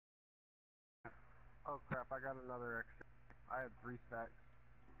Oh crap, I got another extra. I had 3 stacks.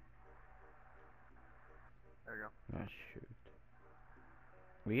 There you go. Ah, shoot.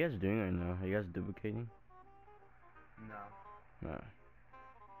 What are you guys doing right now? Are you guys duplicating? No. No.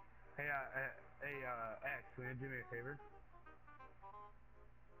 Hey, X, will you do me a favor?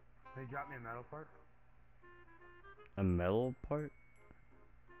 Can you drop me a metal part? A metal part?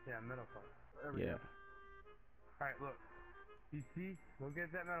 Yeah, a metal part. There we Yeah. go. Alright, look. You see? Look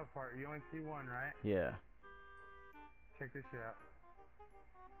at that metal part. You only see one, right? Yeah. Check this shit out.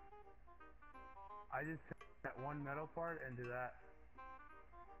 I just set that one metal part into that.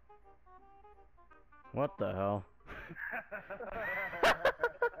 What the hell?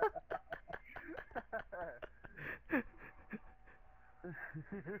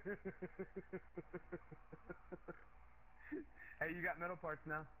 Hey, you got metal parts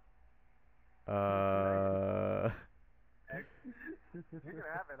now. X. You can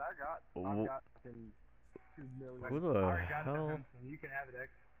have it. I've got fucking 2 million. Who the I already got the hell? Simpson. You can have it, X.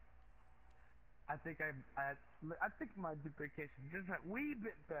 I think my duplication is just a wee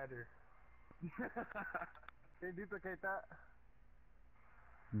bit better. Can you duplicate that?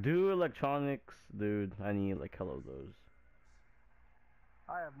 Do electronics, dude. I need like hell of those.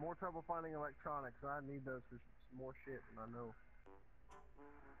 I have more trouble finding electronics. I need those for some more shit, and I know.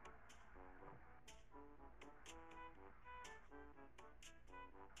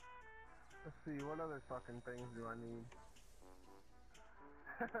 Let's see, what other fucking things do I need?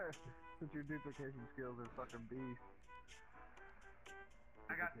 Since your duplication skills are fucking beast.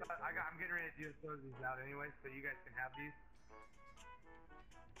 I'm getting ready to throw these out anyway, so you guys can have these.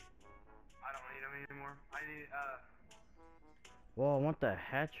 I don't need them anymore. I need, Whoa, I want the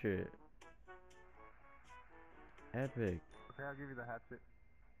hatchet. Epic. Okay, I'll give you the hatchet.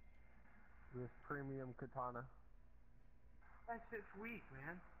 This premium katana. That shit's weak,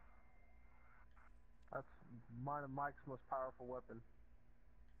 man. That's mine and Mike's most powerful weapon.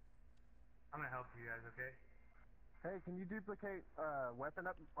 I'm gonna help you guys, okay? Hey, can you duplicate weapon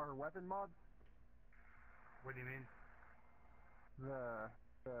mods? What do you mean?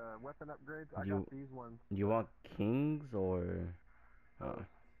 The weapon upgrades. I got these ones. You want kings or?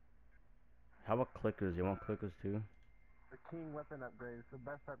 How about clickers? You want clickers too? The king weapon upgrade. It's the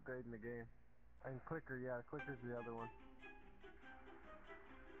best upgrade in the game. And clicker, yeah, clicker's the other one.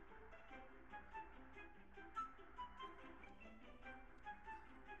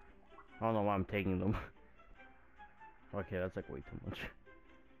 I don't know why I'm taking them. Okay, that's like way too much.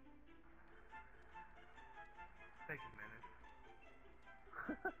 Take a minute.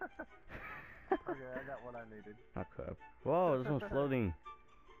 Okay, I got what I needed. Oh crap. Whoa, this one's floating.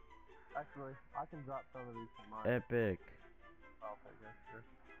 Actually, I can drop some of these from mine. Epic. I'll take it, sure.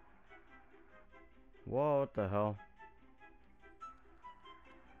 Whoa, what the hell?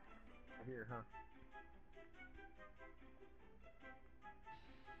 Here, huh?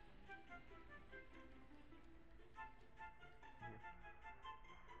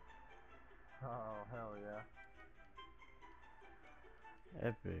 Oh, hell yeah.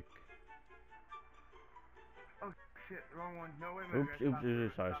 Epic. Oh, shit, wrong one. No, wait a minute.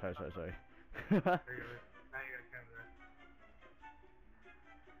 Oops, sorry. There you go. Now you gotta cover that.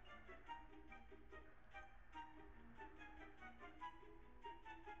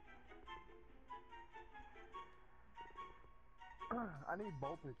 I need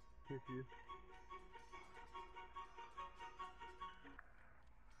voltage tissue.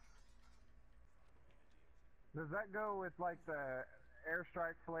 Does that go with like the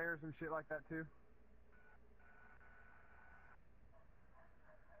airstrike flares and shit like that too?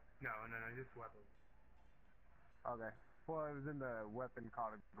 No, just weapons. Okay. Well, it was in the weapon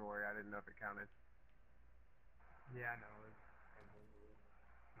category. I didn't know if it counted. Yeah, I know. It's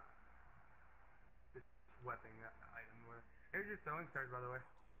just weapon item. Here's your sewing stars, by the way.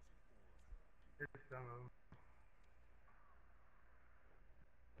 Here's some of them.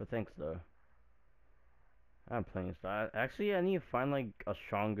 But thanks though. I'm playing stuff. Actually, I need to find like a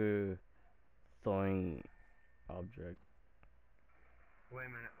stronger throwing object. Wait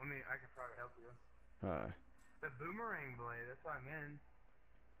a minute. I can probably help you. Alright. The boomerang blade. That's what I'm in.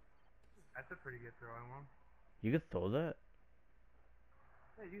 That's a pretty good throwing one. You could throw that?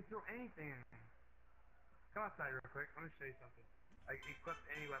 Hey, you can throw anything. Come outside real quick. Let me show you something. Like, equip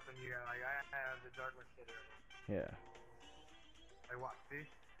any weapon you got. Like, I have the darkness kit already. Yeah. Like, watch, see?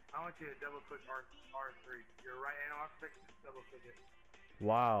 I want you to double click R3. Your right analog stick, just double click it.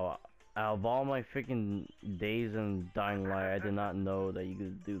 Wow. Out of all my freaking days in Dying Light, I did not know that you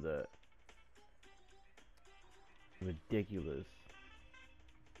could do that. Ridiculous.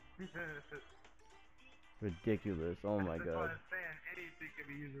 Ridiculous. Oh my god. That's what I'm saying. Anything can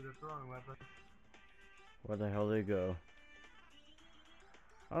be used as a throwing weapon. Where the hell did it go?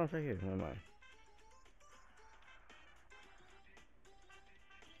 Oh, it's right here. Never mind.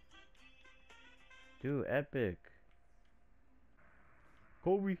 Dude, epic.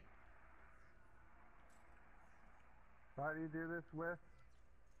 Kobe. How do you do this with?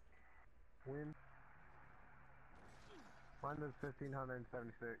 Win. Mine does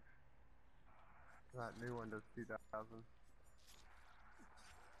 1576. That new one does 2000.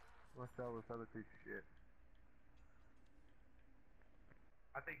 Let's sell this other piece of shit.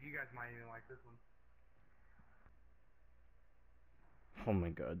 I think you guys might even like this one. Oh my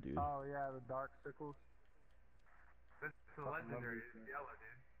god, dude. Oh yeah, the dark sickles. This is the legendary. It's yellow,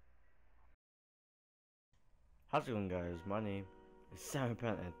 dude. How's it going, guys? My name is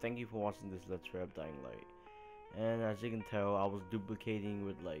Panda, and thank you for watching this Let's Play of Dying Light. And as you can tell, I was duplicating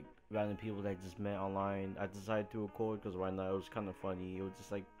with like random people that I just met online. I decided to record because right now it was kind of funny. It was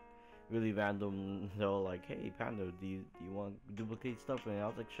just like really random. They were like, "Hey Panda, do you want to duplicate stuff?" And I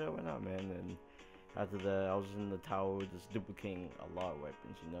was like, "Sure, why not, man?" And after that, I was in the tower just duplicating a lot of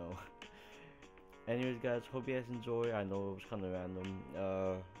weapons, you know. Anyways, guys, hope you guys enjoy. I know it was kind of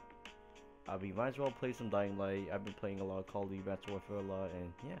random. We might as well play some Dying Light. I've been playing a lot of Call of Duty Advanced Warfare a lot,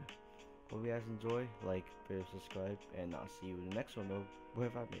 and yeah. Hope you guys enjoy. Like, favorite, subscribe, and I'll see you in the next one, though.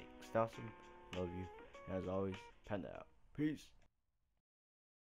 Whatever I make. Stay awesome. Love you. And as always, Panda out. Peace.